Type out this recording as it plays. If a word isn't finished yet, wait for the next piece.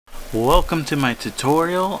Welcome to my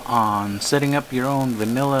tutorial on setting up your own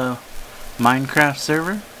vanilla Minecraft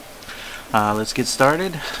server. Let's get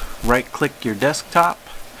started. Right click your desktop,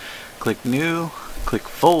 click new, click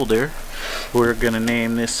folder. We're going to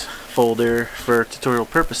name this folder for tutorial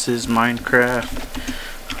purposes Minecraft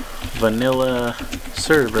Vanilla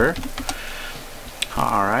Server.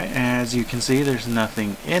 Alright, as you can see there's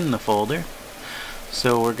nothing in the folder.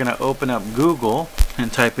 So we're going to open up Google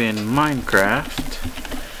and type in Minecraft.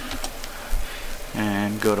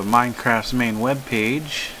 And go to Minecraft's main web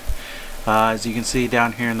page. As you can see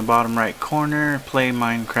down here in the bottom right corner, play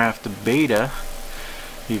Minecraft beta.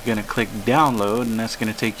 You're going to click download, and that's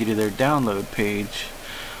going to take you to their download page.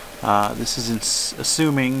 This is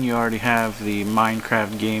assuming you already have the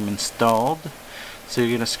Minecraft game installed. So you're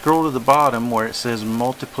going to scroll to the bottom where it says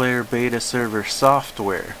multiplayer beta server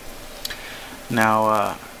software.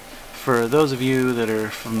 Now for those of you that are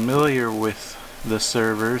familiar with the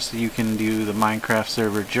servers, you can do the Minecraft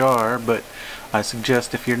server jar, but I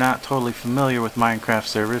suggest if you're not totally familiar with Minecraft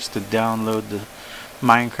servers to download the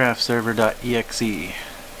minecraftserver.exe.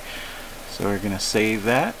 So we're going to save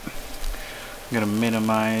that. I'm going to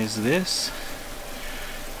minimize this.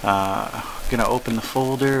 I'm going to open the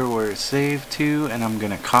folder where it's saved to, and I'm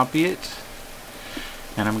going to copy it,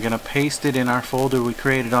 and I'm going to paste it in our folder we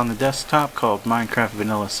created on the desktop called Minecraft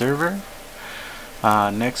Vanilla Server.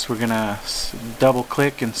 Next we're gonna double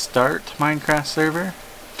click and start Minecraft server.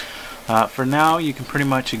 For now you can pretty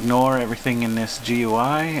much ignore everything in this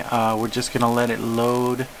GUI. We're just gonna let it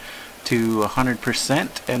load to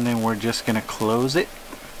 100% and then we're just gonna close it.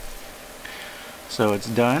 So it's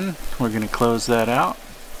done. We're gonna close that out.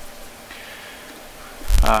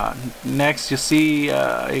 Next you'll see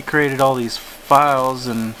it created all these files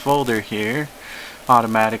and folder here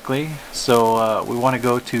automatically. So we want to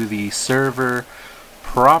go to the server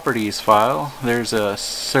properties file. There's a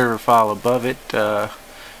server file above it. That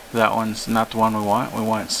one's not the one we want. We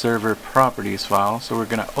want server properties file. So we're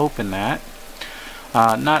going to open that.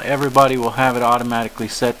 Not everybody will have it automatically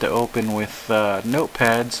set to open with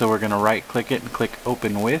Notepad, so we're going to right click it and click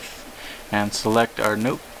open with and select our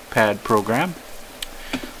Notepad program.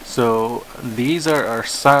 So these are our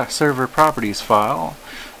server properties file.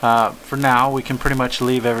 For now we can pretty much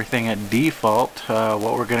leave everything at default.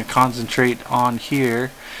 What we're going to concentrate on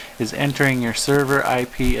here is entering your server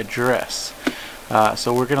IP address.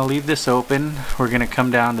 So we're going to leave this open. We're going to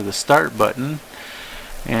come down to the start button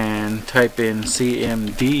and type in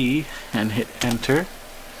CMD and hit enter.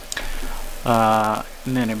 And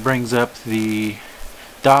then it brings up the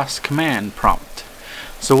DOS command prompt.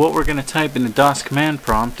 So what we're going to type in the DOS command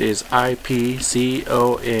prompt is ipconfig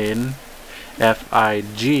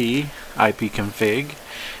ipconfig,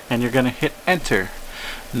 and you're going to hit enter.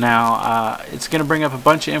 Now it's going to bring up a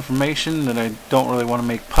bunch of information that I don't really want to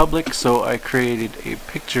make public, so I created a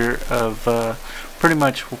picture of pretty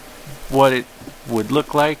much what it would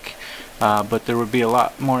look like, but there would be a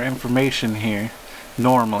lot more information here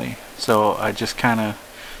normally, so I just kind of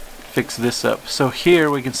fix this up. So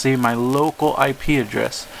here we can see my local IP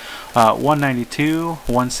address,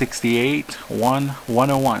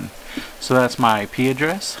 192.168.1.101. So that's my IP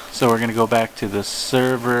address. So we're going to go back to the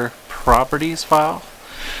server properties file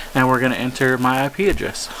and we're going to enter my IP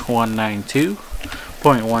address,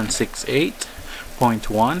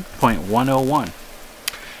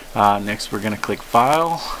 192.168.1.101. Next we're going to click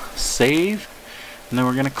file, save, and then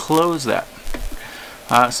we're going to close that.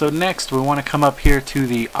 So next we want to come up here to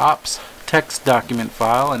the ops text document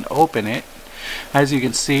file and open it. As you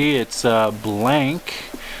can see, it's blank,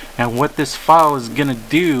 and what this file is going to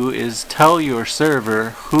do is tell your server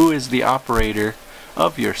who is the operator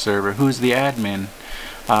of your server, who's the admin.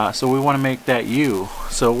 So we want to make that you.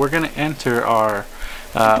 So we're going to enter our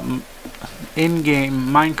in-game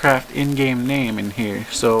Minecraft in-game name in here.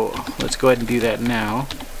 So let's go ahead and do that now.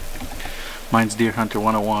 Mine's Deer Hunter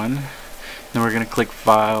 101. Then we're going to click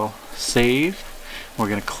file, save. We're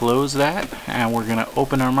going to close that, and we're going to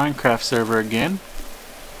open our Minecraft server again.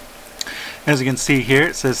 As you can see here,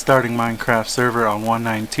 it says starting Minecraft server on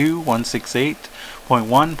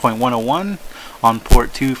 192.168.1.101 on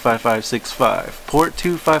port 25565. Port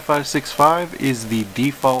 25565 is the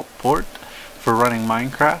default port for running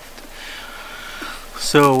Minecraft.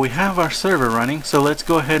 So we have our server running, so let's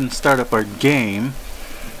go ahead and start up our game.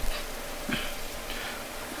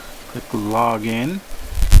 Click login.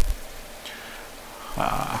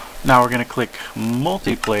 Now we're going to click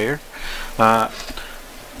multiplayer.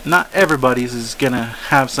 Not everybody's is going to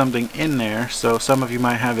have something in there, so some of you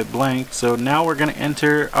might have it blank. So now we're going to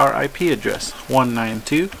enter our IP address,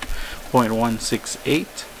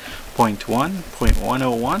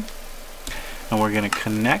 192.168.1.101. and we're going to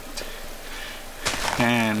connect.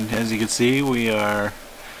 And as you can see, we are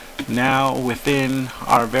now within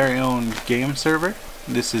our very own game server.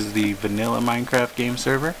 This is the vanilla Minecraft game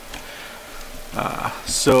server.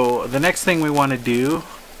 So the next thing we want to do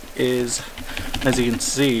is, as you can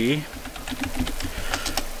see,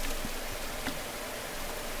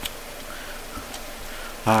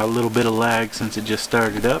 a little bit of lag since it just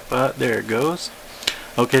started up. There it goes.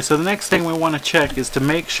 Okay, so the next thing we want to check is to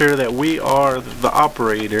make sure that we are the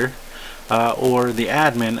operator or the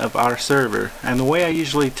admin of our server. And the way I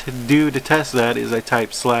usually to test that is I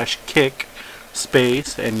type /kick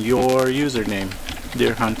space and your username,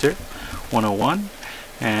 Deer Hunter 101.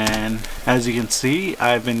 And as you can see,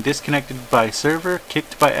 I've been disconnected by server,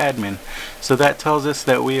 kicked by admin. So that tells us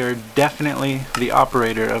that we are definitely the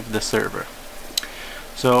operator of the server.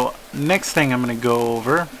 So next thing I'm going to go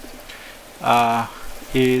over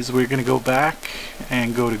is we're going to go back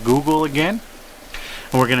and go to Google again,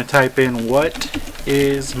 and we're going to type in what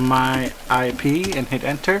is my IP and hit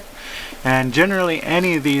enter. And generally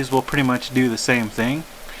any of these will pretty much do the same thing.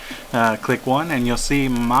 Click one and you'll see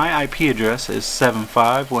my IP address is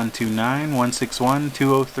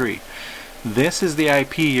 75.129.161.203. This is the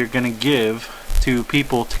IP you're going to give to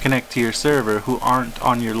people to connect to your server who aren't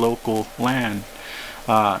on your local LAN.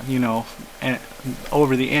 You know, and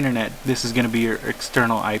over the internet, this is going to be your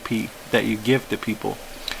external IP that you give to people.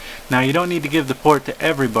 Now you don't need to give the port to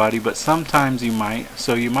everybody, but sometimes you might,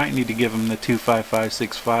 so you might need to give them the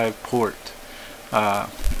 25565 port.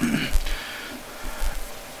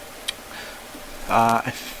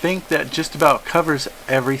 I think that just about covers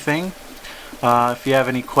everything. If you have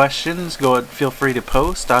any questions, feel free to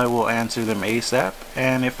post. I will answer them ASAP,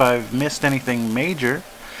 and if I've missed anything major,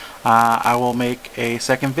 I will make a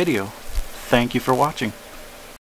second video. Thank you for watching.